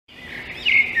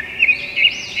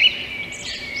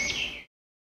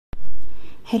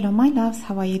Hello my loves,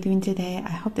 how are you doing today?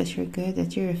 I hope that you're good,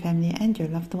 that your family and your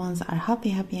loved ones are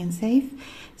happy and safe.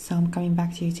 So I'm coming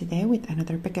back to you today with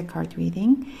another pick a card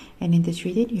reading, and in this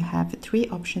reading you have 3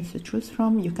 options to choose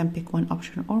from. You can pick one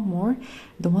option or more,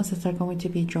 the ones that are going to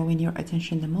be drawing your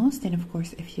attention the most. And of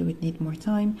course, if you would need more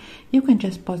time, you can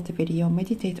just pause the video,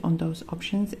 meditate on those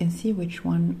options and see which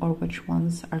one or which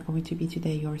ones are going to be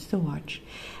today yours to watch.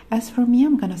 As for me,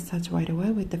 I'm gonna start right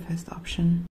away with the first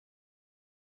option.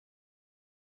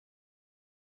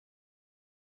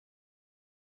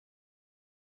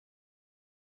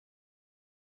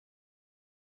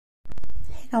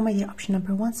 Now my dear, option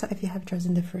number 1. So if you have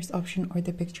chosen the first option or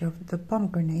the picture of the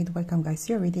pomegranate, welcome guys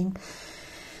to your reading.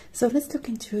 So let's look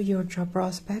into your job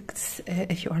prospects.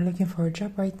 If you are looking for a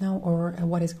job right now, or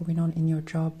what is going on in your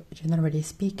job generally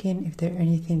speaking, if there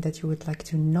anything that you would like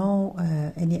to know,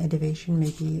 any elevation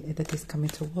maybe that is coming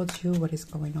towards you, what is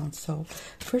going on. So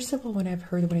first of all, what I've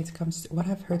heard when it comes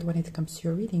to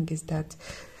your reading is that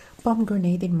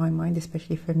pomegranate, in my mind,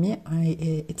 especially for me,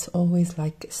 it's always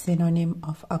like synonym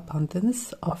of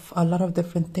abundance, of a lot of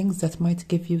different things that might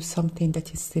give you something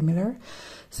that is similar.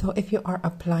 So if you are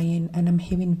applying, and I'm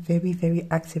hearing very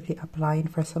actively applying,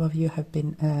 for some of you have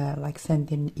been like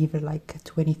sending either like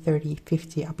 20, 30,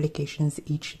 50 applications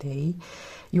each day,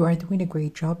 you are doing a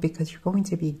great job, because you're going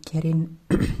to be getting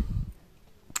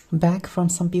back from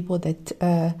some people that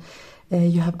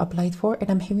you have applied for. And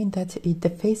I'm hearing that the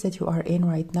phase that you are in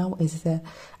right now is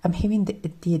I'm hearing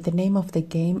the name of the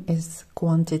game is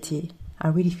quantity. I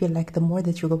really feel like the more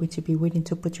that you're going to be willing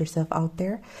to put yourself out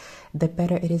there, the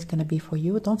better it is going to be for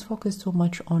you. Don't focus too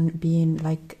much on being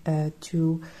like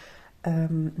to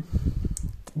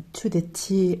the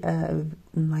T,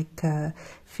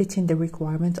 fitting the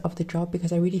requirement of the job,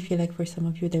 because I really feel like for some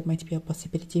of you there might be a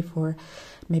possibility for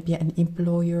maybe an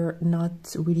employer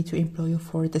not really to employ you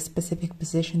for the specific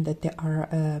position that they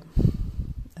are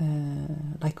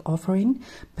like offering,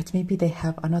 but maybe they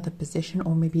have another position,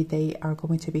 or maybe they are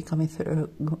going to be coming through,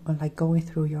 like going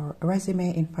through your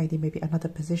resume and finding maybe another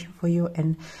position for you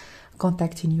and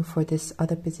contacting you for this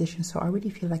other position. So I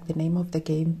really feel like the name of the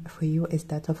game for you is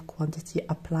that of quantity.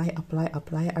 Apply.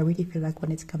 I really feel like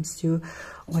when it comes to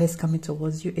what is coming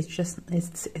towards you,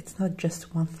 it's not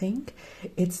just one thing,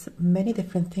 it's many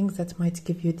different things that might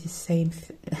give you the same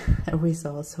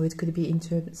result. So it could be in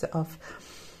terms of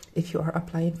if you are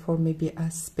applying for maybe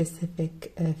a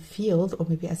specific field, or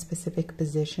maybe a specific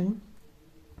position,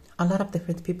 a lot of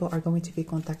different people are going to be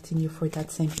contacting you for that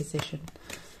same position.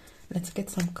 Let's get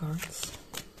some cards.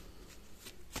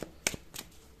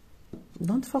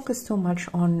 Don't focus too much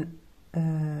on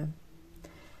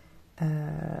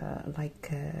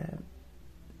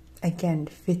again,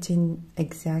 fitting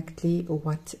exactly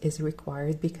what is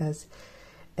required, because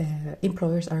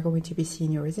employers are going to be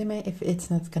seeing your resume. If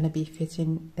it's not going to be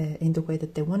fitting in the way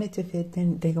that they want it to fit,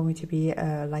 then they're going to be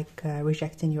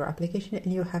rejecting your application,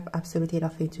 and you have absolutely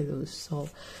nothing to lose. So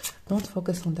don't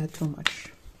focus on that too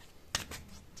much.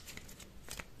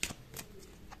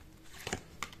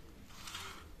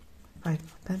 Five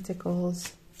of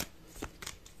Pentacles.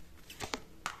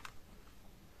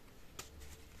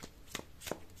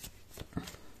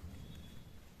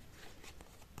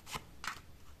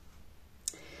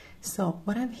 So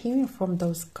what I'm hearing from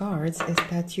those cards is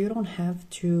that you don't have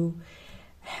to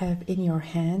have in your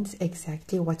hands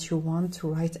exactly what you want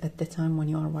right at the time when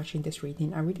you are watching this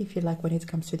reading. I really feel like when it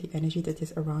comes to the energy that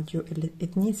is around you,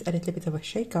 it needs a little bit of a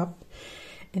shake-up.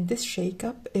 And this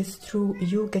shake-up is through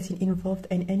you getting involved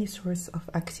in any source of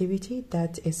activity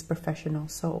that is professional.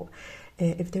 So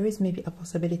if there is maybe a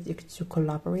possibility to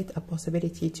collaborate, a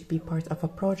possibility to be part of a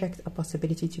project, a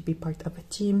possibility to be part of a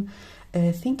team,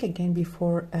 think again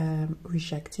before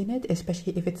rejecting it,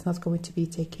 especially if it's not going to be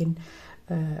taking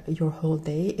your whole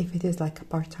day. If it is like a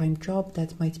part-time job,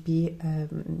 that might be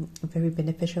very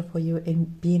beneficial for you in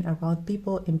being around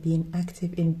people, in being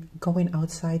active, in going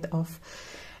outside of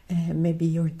maybe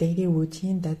your daily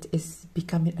routine that is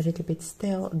becoming a little bit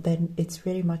stale. Then it's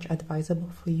very much advisable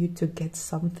for you to get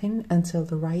something until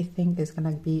the right thing is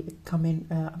gonna be coming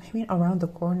around the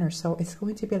corner. So it's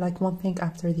going to be like one thing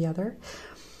after the other.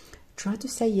 Try to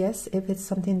say yes if it's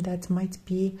something that might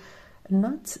be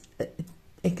not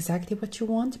exactly what you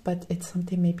want, but it's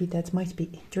something maybe that might be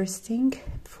interesting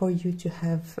for you to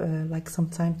have like some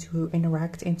time to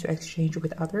interact and to exchange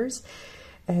with others.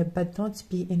 But don't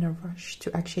be in a rush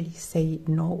to actually say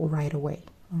no right away.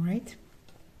 All right,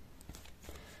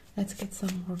 let's get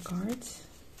some more cards.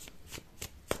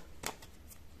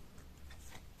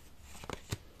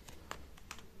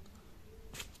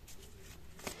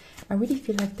 I really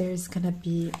feel like there's gonna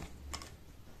be,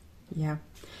 yeah,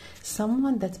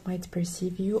 someone that might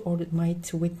perceive you or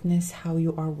might witness how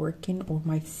you are working or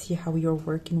might see how you're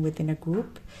working within a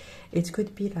group. It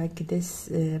could be like this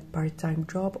part-time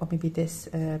job, or maybe this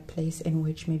place in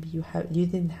which maybe you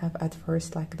didn't have at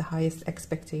first like the highest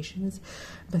expectations,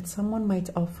 but someone might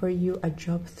offer you a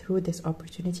job through this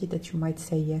opportunity that you might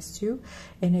say yes to.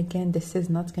 And again, this is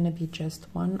not going to be just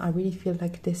one. I really feel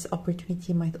like this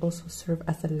opportunity might also serve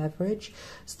as a leverage.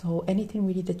 So anything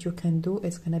really that you can do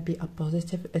is going to be a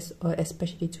positive,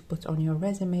 especially to put on your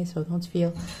resume. So don't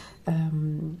feel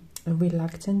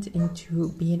reluctant into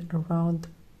being around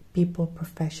people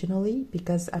professionally,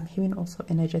 because I'm hearing also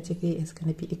energetically it's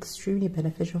going to be extremely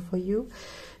beneficial for you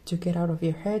to get out of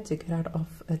your head, to get out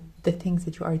of the things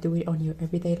that you are doing on your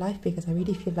everyday life, because I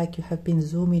really feel like you have been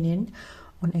zooming in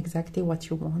on exactly what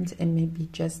you want, and maybe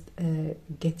just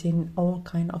getting all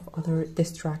kind of other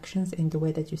distractions in the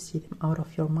way that you see them out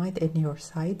of your mind and your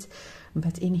sight.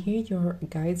 But in here your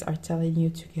guides are telling you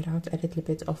to get out a little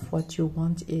bit of what you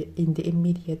want in the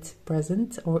immediate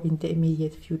present or in the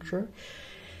immediate future,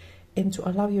 and to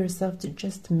allow yourself to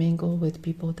just mingle with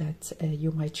people that you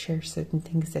might share certain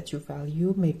things that you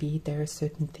value. Maybe there are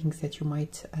certain things that you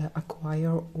might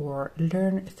acquire or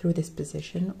learn through this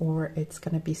position, or it's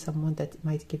going to be someone that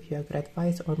might give you a good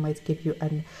advice or might give you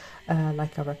an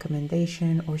like a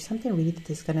recommendation or something really that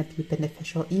is going to be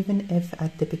beneficial, even if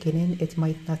at the beginning it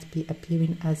might not be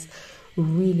appearing as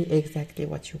really exactly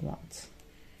what you want.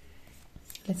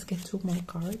 Let's get 2 more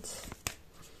cards.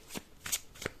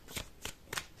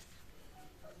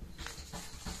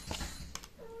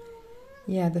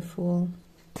 Yeah, the Fool.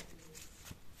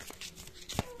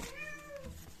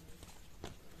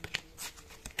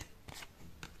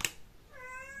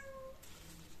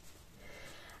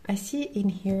 I see in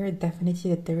here definitely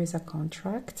that there is a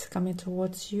contract coming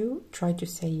towards you. Try to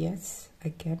say yes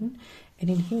again. And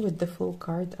in here with the Fool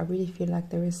card, I really feel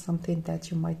like there is something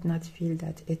that you might not feel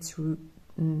that it's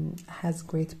has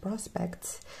great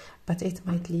prospects, but it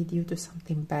might lead you to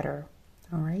something better.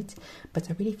 All right, but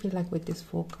I really feel like with this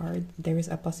Fool card, there is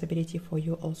a possibility for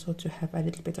you also to have a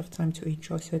little bit of time to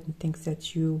enjoy certain things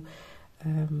that you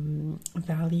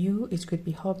value. It could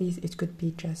be hobbies, it could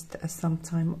be just some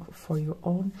time for your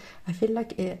own. I feel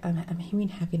like I'm hearing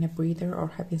having a breather or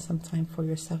having some time for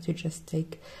yourself to just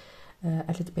take a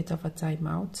little bit of a time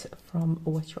out from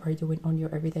what you are doing on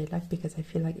your everyday life, because I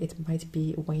feel like it might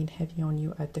be weighing heavy on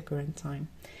you at the current time.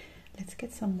 Let's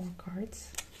get some more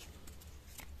cards.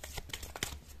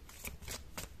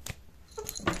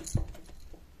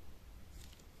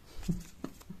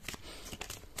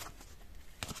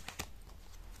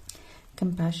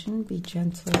 Compassion, be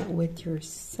gentle with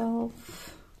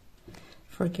yourself.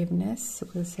 Forgiveness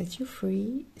will set you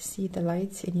free. See the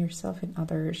lights in yourself and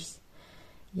others.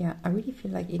 Yeah, I really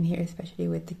feel like in here, especially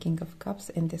with the King of Cups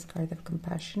and this card of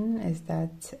compassion, is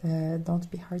that don't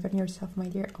be hard on yourself, my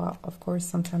dear. Of course,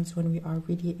 sometimes when we are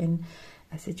really in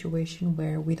a situation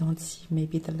where we don't see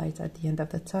maybe the light at the end of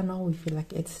the tunnel, we feel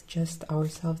like it's just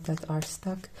ourselves that are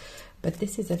stuck. But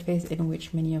this is a phase in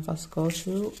which many of us go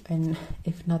through, and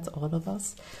if not all of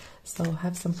us. So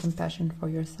have some compassion for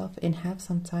yourself and have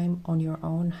some time on your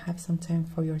own. Have some time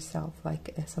for yourself,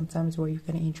 like sometimes where you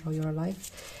can enjoy your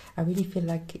life. I really feel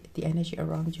like the energy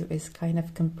around you is kind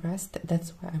of compressed.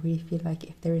 That's why I really feel like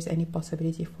if there is any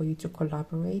possibility for you to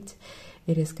collaborate,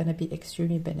 it is going to be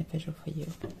extremely beneficial for you.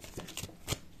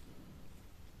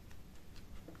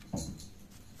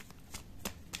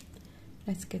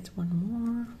 Let's get one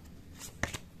more.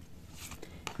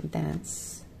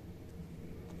 Dance.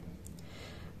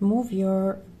 Move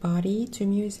your body to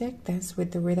music. Dance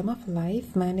with the rhythm of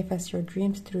life. Manifest your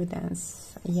dreams through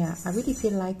dance. Yeah, I really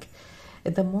feel like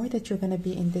the more that you're going to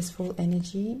be in this full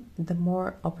energy, the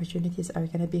more opportunities are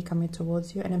going to be coming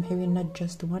towards you. And I'm hearing not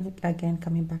just one. Again,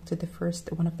 coming back to the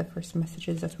one of the first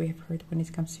messages that we have heard when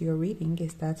it comes to your reading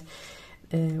is that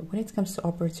when it comes to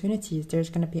opportunities, there's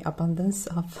going to be abundance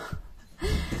of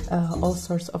all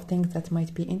sorts of things that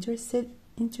might be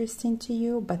interesting to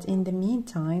you. But in the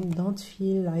meantime, don't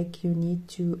feel like you need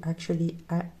to actually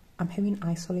I'm having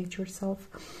isolate yourself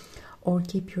or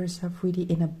keep yourself really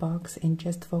in a box and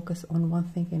just focus on one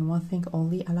thing and one thing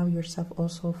only. Allow yourself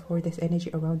also for this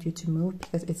energy around you to move,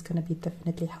 because it's going to be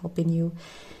definitely helping you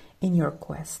in your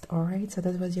quest. All right, so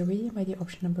that was your reading by the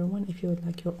option number 1. If you would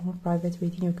like your own private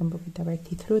reading, you can book it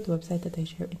directly through the website that I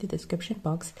share in the description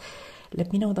box.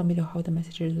 Let me know down below how the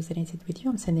messages resonated with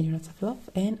you. I'm sending you lots of love,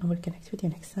 and I will connect with you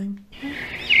next time.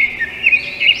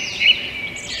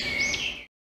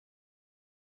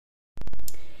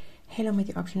 Hello, my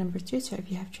dear option number 2. So if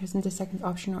you have chosen the second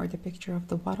option or the picture of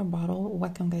the water bottle,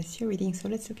 welcome guys to your reading. So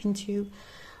let's look into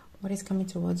what is coming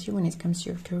towards you when it comes to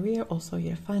your career, also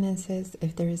your finances.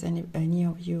 If there is any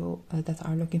of you that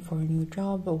are looking for a new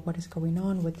job, or what is going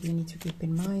on, what do you need to keep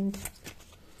in mind?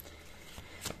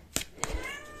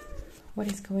 What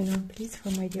is going on, please,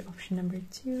 for my dear option number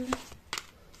 2?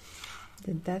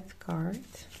 The Death card.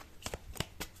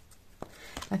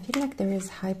 I feel like there is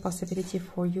high possibility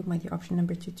for you, my dear option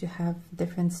number 2, to have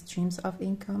different streams of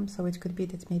income. So it could be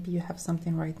that maybe you have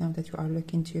something right now that you are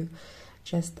looking to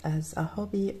just as a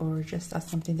hobby, or just as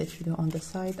something that you do on the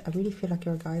side. I really feel like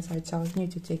your guides are telling you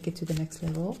to take it to the next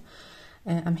level.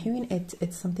 I'm hearing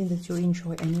it's something that you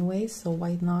enjoy anyway, so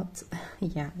why not?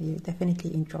 Yeah, you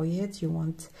definitely enjoy it. You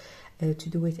want to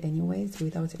do it anyways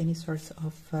without any sort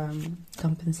of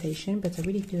compensation. But I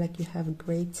really feel like you have a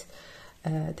great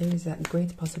there is a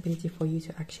great possibility for you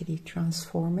to actually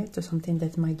transform it to something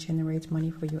that might generate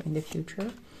money for you in the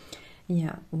future.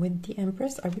 Yeah, with the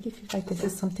Empress, I really feel like this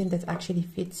is something that actually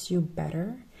fits you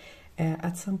better.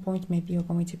 At some point, maybe you're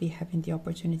going to be having the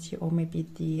opportunity, or maybe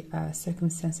the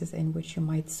circumstances in which you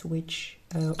might switch.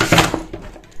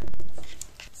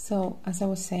 So, as I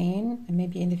was saying,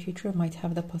 maybe in the future you might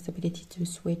have the possibility to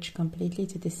switch completely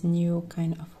to this new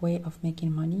kind of way of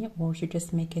making money, or you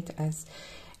just make it as,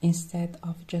 instead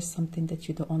of just something that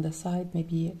you do on the side,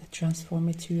 maybe transform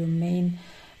it to your main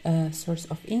source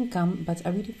of income. But I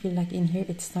really feel like in here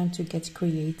it's time to get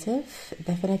creative.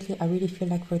 Definitely, I really feel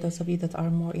like for those of you that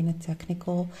are more in a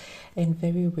technical and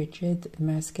very rigid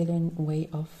masculine way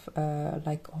of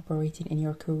like operating in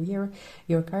your career,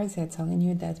 your cards are telling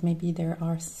you that maybe there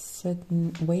are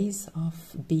certain ways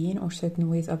of being or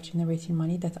certain ways of generating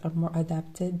money that are more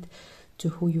adapted to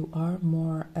who you are,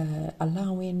 more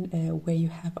allowing, where you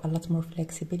have a lot more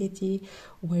flexibility,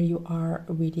 where you are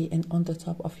really on the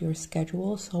top of your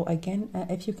schedule. So again,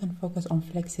 if you can focus on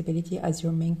flexibility as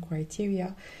your main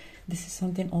criteria, this is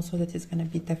something also that is going to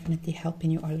be definitely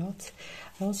helping you a lot.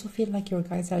 I also feel like your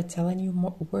guides are telling you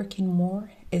working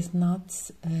more is not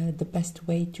the best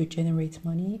way to generate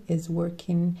money, is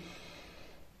working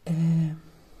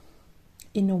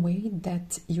in a way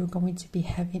that you're going to be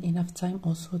having enough time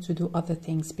also to do other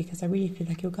things, because I really feel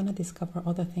like you're going to discover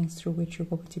other things through which you're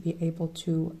going to be able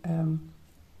to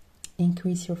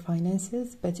increase your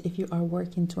finances. But if you are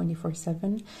working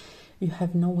 24/7, you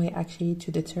have no way actually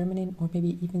to determining, or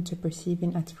maybe even to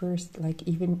perceiving at first, like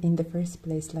even in the first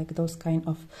place, like those kind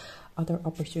of other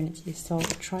opportunities. So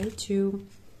try to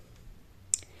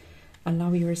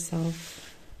allow yourself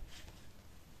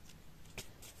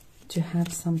to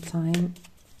have some time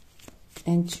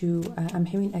and to I'm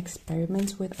hearing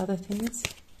experiments with other things.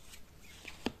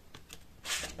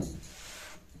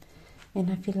 And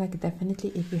I feel like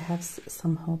definitely if you have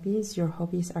some hobbies, your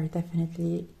hobbies are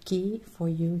definitely key for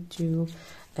you to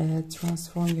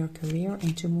transform your career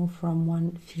and to move from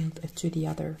one field to the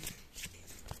other.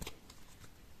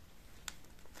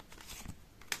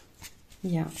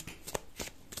 Yeah.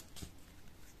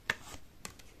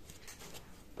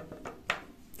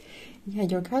 Yeah,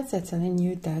 your guides are telling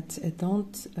you that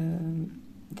don't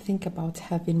think about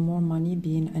having more money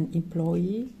being an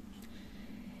employee.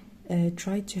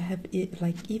 Try to have it,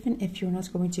 like, even if you're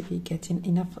not going to be getting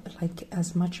enough, like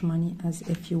as much money as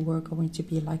if you were going to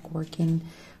be like working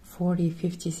 40,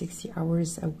 50, 60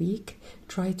 hours a week,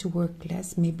 try to work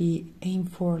less. Maybe aim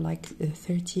for like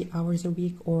 30 hours a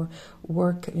week, or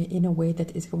work in a way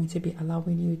that is going to be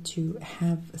allowing you to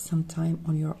have some time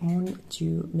on your own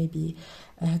to maybe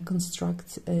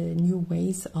construct new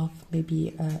ways of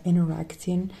maybe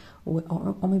interacting with,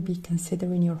 or maybe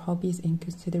considering your hobbies and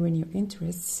considering your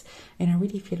interests. And I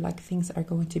really feel like things are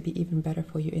going to be even better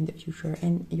for you in the future.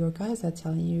 And your guides are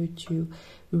telling you to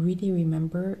really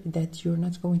remember that you're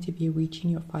not going to be reaching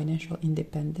your financial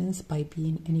independence by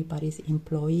being anybody's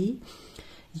employee.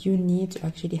 You need to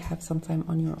actually have some time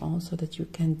on your own so that you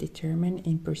can determine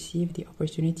and perceive the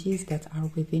opportunities that are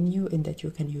within you and that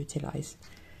you can utilize.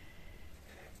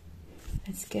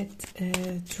 Let's get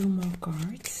 2 more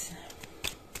cards.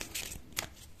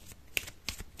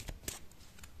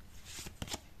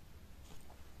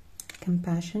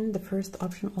 Compassion. The first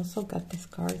option also got this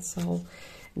card, so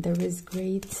there is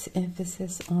great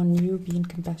emphasis on you being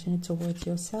compassionate towards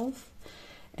yourself.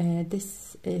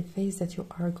 This phase that you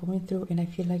are going through, and I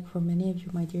feel like for many of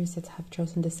you, my dears, that have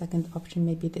chosen the second option,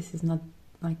 maybe this is not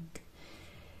like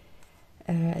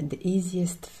the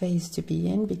easiest phase to be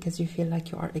in, because you feel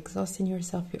like you are exhausting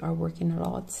yourself, you are working a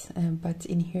lot, but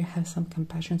in here have some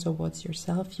compassion towards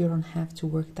yourself. You don't have to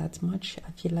work that much.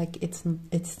 I feel like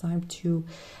it's time to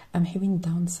hearing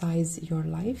downsize your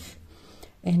life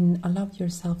and allow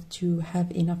yourself to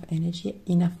have enough energy,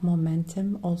 enough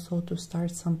momentum also to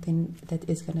start something that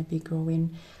is going to be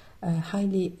growing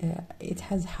it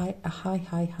has a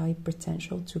high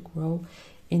potential to grow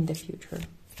in the future.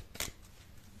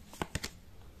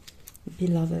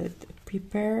 Beloved,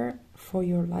 prepare for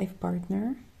your life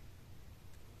partner.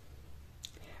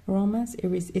 Romance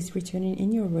is returning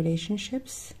in your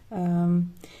relationships.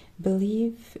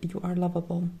 Believe you are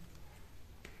lovable.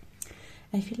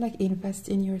 I feel like invest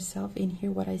in yourself. In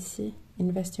here, what I see,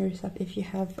 invest in yourself. If you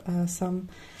have some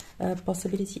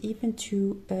possibility even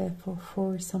to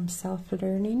for some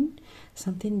self-learning,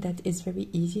 something that is very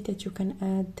easy that you can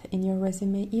add in your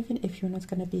resume, even if you're not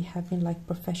going to be having like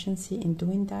proficiency in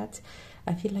doing that.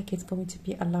 I feel like it's going to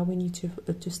be allowing you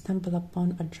to stumble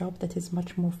upon a job that is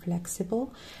much more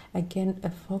flexible. Again, a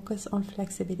focus on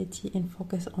flexibility and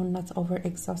focus on not over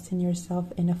exhausting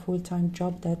yourself in a full-time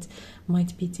job that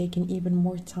might be taking even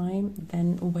more time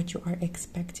than what you are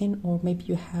expecting, or maybe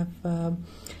you have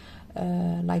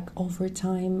like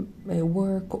overtime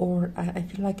work, or I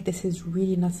feel like this is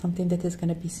really not something that is going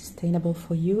to be sustainable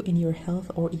for you in your health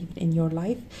or even in your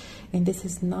life. And this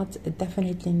is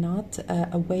definitely not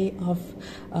a way of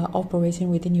operating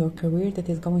within your career that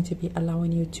is going to be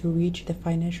allowing you to reach the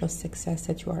financial success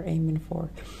that you are aiming for.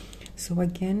 So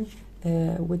again,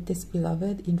 with this,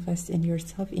 beloved, invest in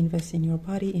yourself, invest in your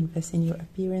body, invest in your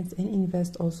appearance, and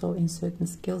invest also in certain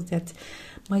skills that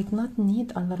might not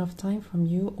need a lot of time from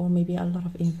you or maybe a lot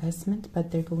of investment, but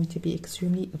they're going to be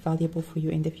extremely valuable for you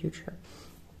in the future.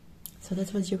 So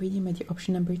that was your reading, my dear.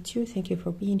 Option number 2. Thank you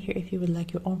for being here. If you would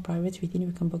like your own private reading,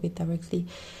 you can book it directly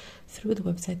through the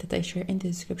website that I share in the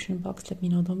description box. Let me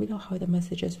know down below how the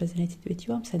messages resonated with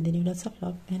you. I'm sending you lots of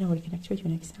love, and I will connect with you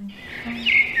next time. Bye.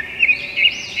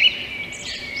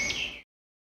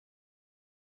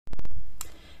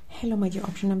 Hello, my dear.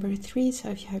 Option number 3.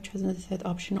 So if you have chosen the third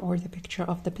option or the picture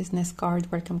of the business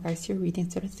card, welcome guys to your reading.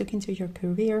 So let's look into your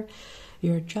career,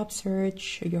 your job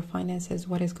search, your finances,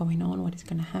 what is going on, what is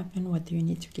going to happen, what do you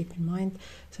need to keep in mind.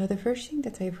 So the first thing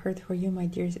that I've heard for you, my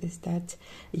dears, is that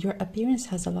your appearance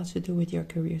has a lot to do with your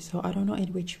career. So I don't know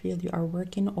in which field you are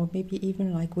working, or maybe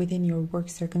even like within your work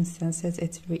circumstances,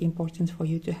 it's very important for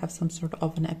you to have some sort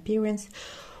of an appearance,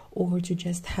 or to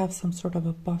just have some sort of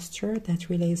a posture that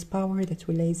relays power, that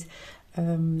relays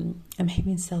I'm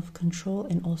having self-control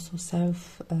and also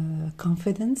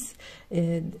self-confidence.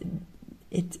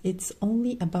 It's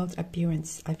only about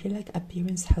appearance. I feel like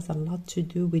appearance has a lot to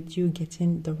do with you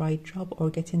getting the right job or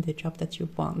getting the job that you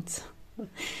want.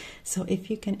 So if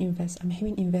you can invest, I'm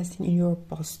having investing in your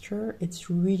posture, it's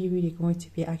really going to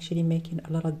be actually making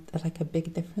a lot of like a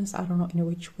big difference. I don't know in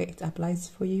which way it applies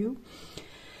for you.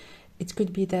 It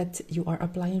could be that you are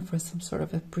applying for some sort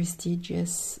of a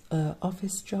prestigious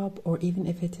office job, or even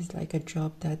if it is like a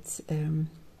job that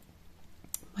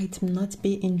might not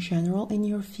be in general in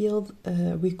your field,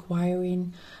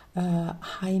 requiring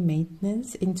high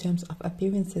maintenance in terms of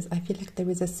appearances. I feel like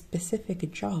there is a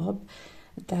specific job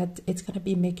that it's going to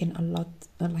be making a lot,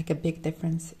 like a big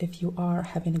difference. If you are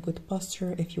having a good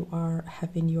posture, if you are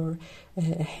having your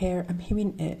hair, I'm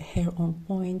hearing hair on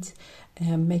point,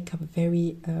 makeup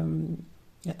very, I'm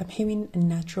hearing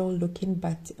natural looking,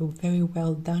 but very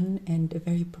well done and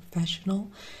very professional.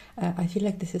 I feel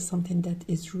like this is something that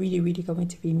is really going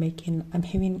to be making, I'm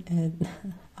hearing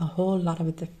a whole lot of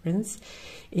a difference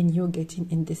in you getting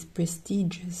in this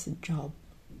prestigious job.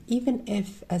 Even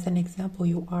if, as an example,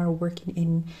 you are working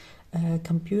in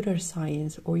computer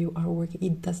science, or you are working,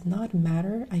 it does not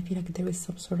matter. I feel like there is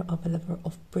some sort of a level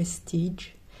of prestige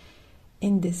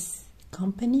in this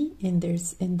company, and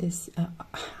there's in this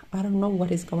I don't know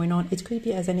what is going on. It could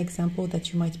be, as an example,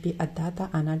 that you might be a data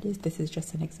analyst. This is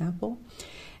just an example,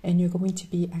 and you're going to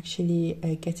be actually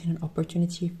getting an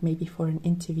opportunity maybe for an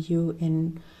interview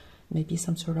in maybe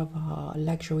some sort of a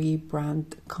luxury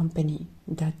brand company,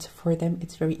 that for them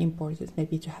it's very important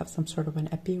maybe to have some sort of an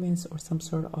appearance, or some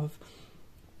sort of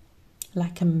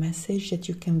like a message that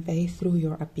you convey through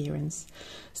your appearance.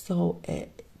 So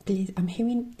please, I'm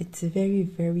hearing it's very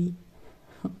very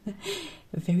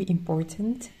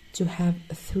important to have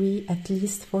 3, at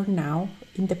least for now,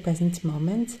 in the present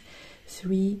moment,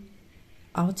 3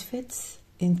 outfits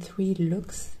in 3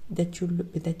 looks that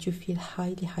you feel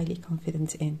highly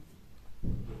confident in.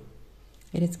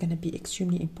 It is going to be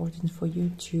extremely important for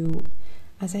you to,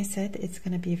 as I said, it's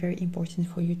going to be very important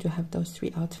for you to have those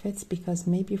 3 outfits, because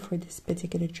maybe for this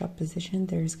particular job position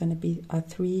there's going to be a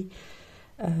 3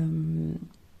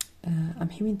 I'm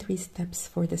hearing 3 steps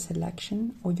for the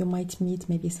selection, or you might meet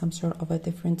maybe some sort of a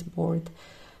different board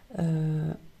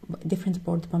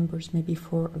members maybe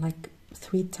for like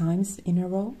 3 times in a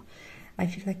row. I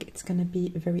feel like it's going to be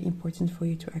very important for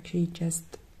you to actually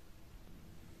just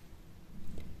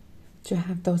to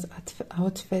have those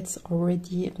outfits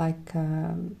already like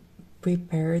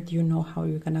prepared. You know how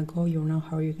you're gonna go, you know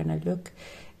how you're gonna look.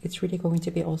 It's really going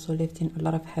to be also lifting a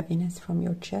lot of heaviness from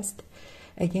your chest.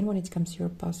 Again, when it comes to your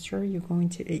posture, you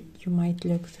might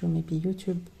look through maybe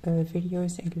YouTube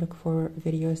videos and look for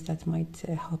videos that might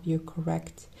help you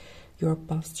correct your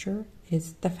posture.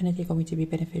 Is definitely going to be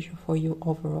beneficial for you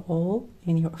overall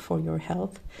for your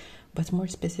health, but more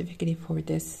specifically for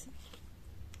this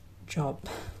job.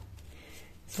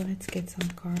 So let's get some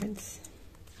cards.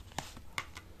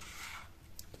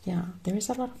 Yeah, there is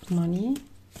a lot of money,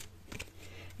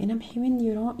 and I'm hearing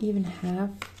you don't even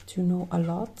have to know a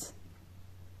lot.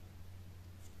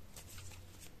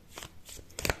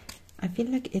 I feel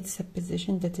like it's a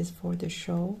position that is for the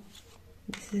show.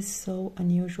 This is so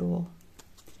unusual.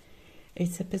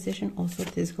 It's a position also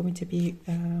that is going to be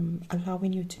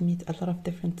allowing you to meet a lot of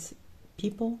different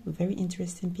people, very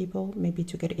interesting people, maybe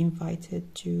to get invited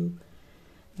to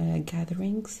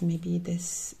gatherings. Maybe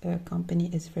this company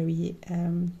is very,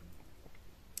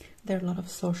 there are a lot of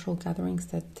social gatherings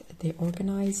that they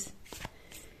organize.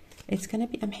 It's going to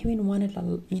be, I'm hearing one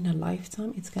in a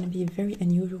lifetime. It's going to be very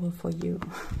unusual for you.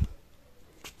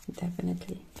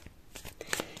 Definitely.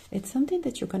 It's something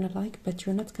that you're gonna like, but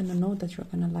you're not gonna know that you're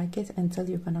gonna like it until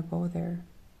you're gonna go there.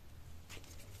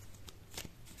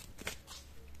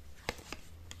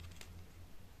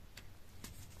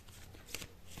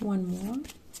 One more.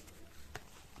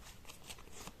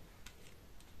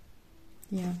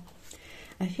 Yeah.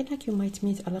 I feel like you might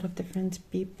meet a lot of different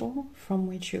people from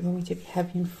which you're going to be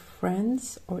having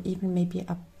friends, or even maybe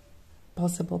a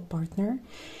possible partner.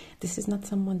 This is not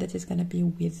someone that is going to be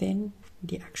within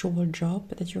the actual job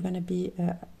that you're going to be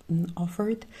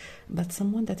offered, but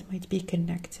someone that might be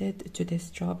connected to this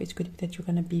job. It could be that you're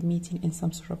going to be meeting in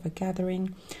some sort of a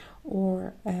gathering,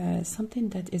 or something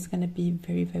that is going to be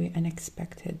very, very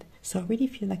unexpected. So I really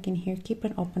feel like in here, keep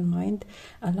an open mind,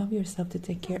 allow yourself to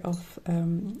take care of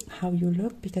how you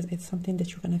look, because it's something that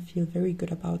you're going to feel very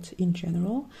good about in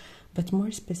general. But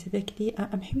more specifically,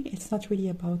 I'm hearing it's not really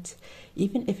about,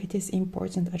 even if it is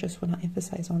important, I just want to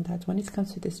emphasize on that. When it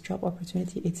comes to this job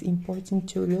opportunity, it's important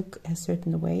to look a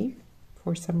certain way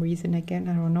for some reason. Again,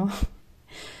 I don't know.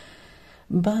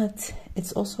 But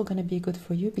it's also going to be good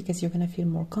for you, because you're going to feel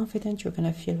more confident. You're going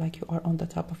to feel like you are on the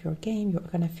top of your game. You're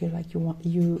going to feel like you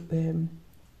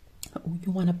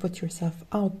want to put yourself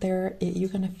out there. You're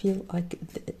going to feel like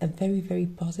very, very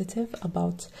positive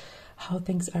about how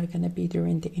things are going to be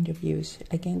during the interviews.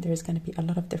 Again, there's going to be a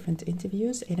lot of different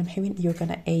interviews, and I'm hearing you're going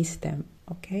to ace them.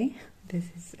 Okay,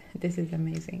 this is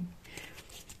amazing.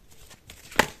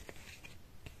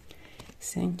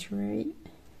 Sanctuary.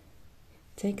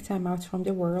 Take time out from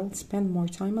the world, spend more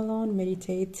time alone,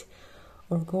 meditate,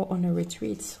 or go on a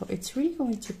retreat. So it's really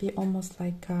going to be almost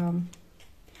like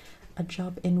a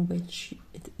job in which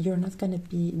you're not going to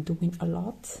be doing a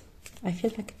lot. I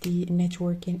feel like the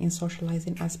networking and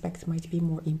socializing aspect might be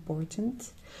more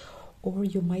important, or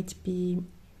you might be,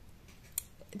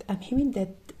 I'm hearing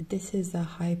that this is a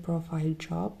high profile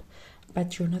job,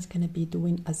 but you're not going to be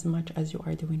doing as much as you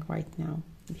are doing right now,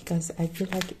 because I feel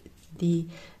like the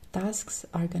tasks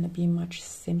are going to be much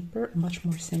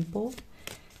more simple,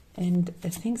 and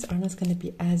things are not going to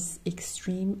be as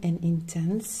extreme and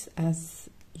intense as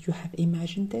you have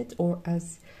imagined it, or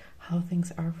as how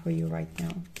things are for you right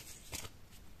now.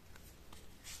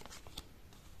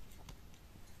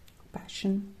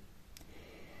 Passion.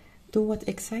 Do what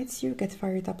excites you, get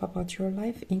fired up about your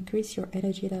life, increase your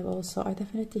energy level. So I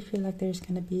definitely feel like there's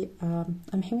going to be,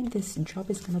 I'm hearing this job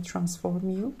is going to transform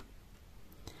you.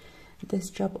 This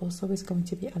job also is going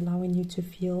to be allowing you to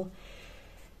feel,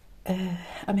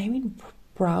 I'm hearing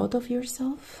proud of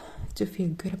yourself, to feel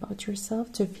good about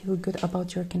yourself, to feel good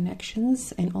about your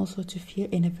connections, and also to feel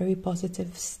in a very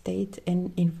positive state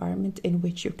and environment in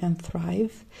which you can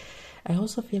thrive. I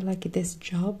also feel like this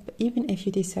job, even if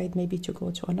you decide maybe to go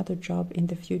to another job in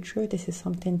the future, this is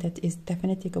something that is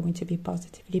definitely going to be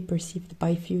positively perceived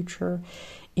by future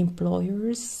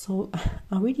employers. So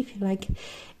I really feel like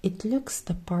it looks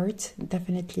the part,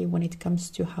 definitely, when it comes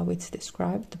to how it's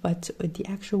described, but the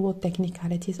actual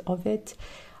technicalities of it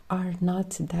are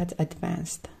not that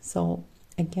advanced. So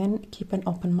again, keep an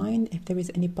open mind. If there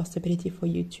is any possibility for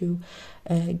you to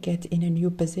get in a new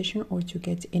position, or to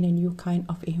get in a new kind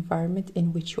of environment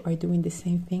in which you are doing the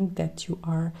same thing that you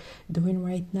are doing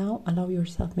right now, allow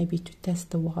yourself maybe to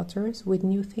test the waters with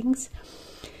new things.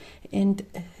 And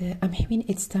I'm hearing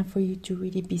it's time for you to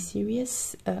really be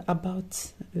serious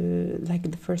about like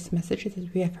the first messages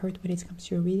that we have heard when it comes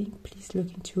to your reading. Please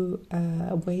look into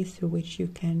ways through which you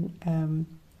can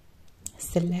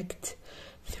select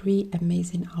 3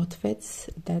 amazing outfits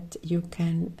that you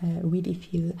can really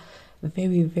feel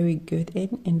very, very good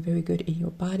in and very good in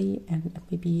your body. And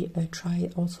maybe try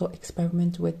also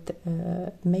experiment with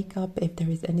makeup if there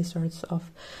is any sorts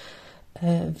of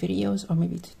videos or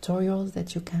maybe tutorials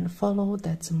that you can follow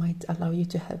that might allow you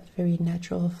to have a very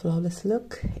natural, flawless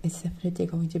look. It's definitely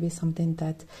going to be something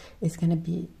that is going to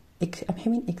be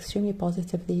extremely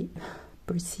positively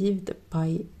perceived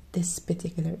by this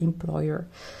particular employer.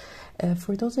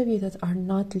 For those of you that are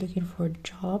not looking for a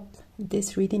job,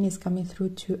 this reading is coming through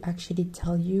to actually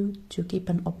tell you to keep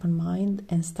an open mind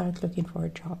and start looking for a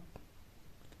job.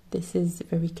 This is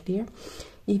very clear.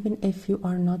 Even if you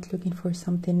are not looking for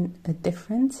something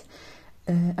different,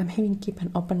 I'm having keep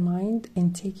an open mind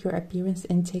and take your appearance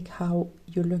and take how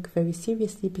you look very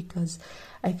seriously, because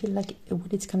I feel like when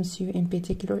it comes to you in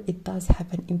particular, it does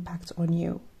have an impact on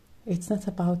you. It's not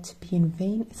about being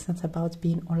vain, it's not about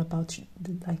being all about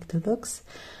like the looks,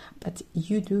 but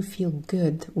you do feel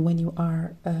good when you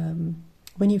are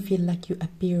when you feel like you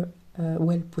appear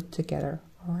well put together.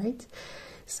 All right,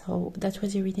 so that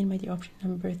was your reading, my dear. Option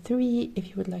number 3. If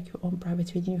you would like your own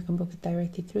private reading, you can book it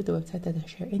directly through the website that I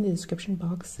share in the description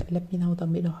box. Let me know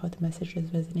down below how the message has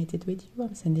resonated with you.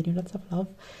 I'm sending you lots of love,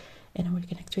 and I will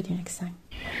connect with you next time.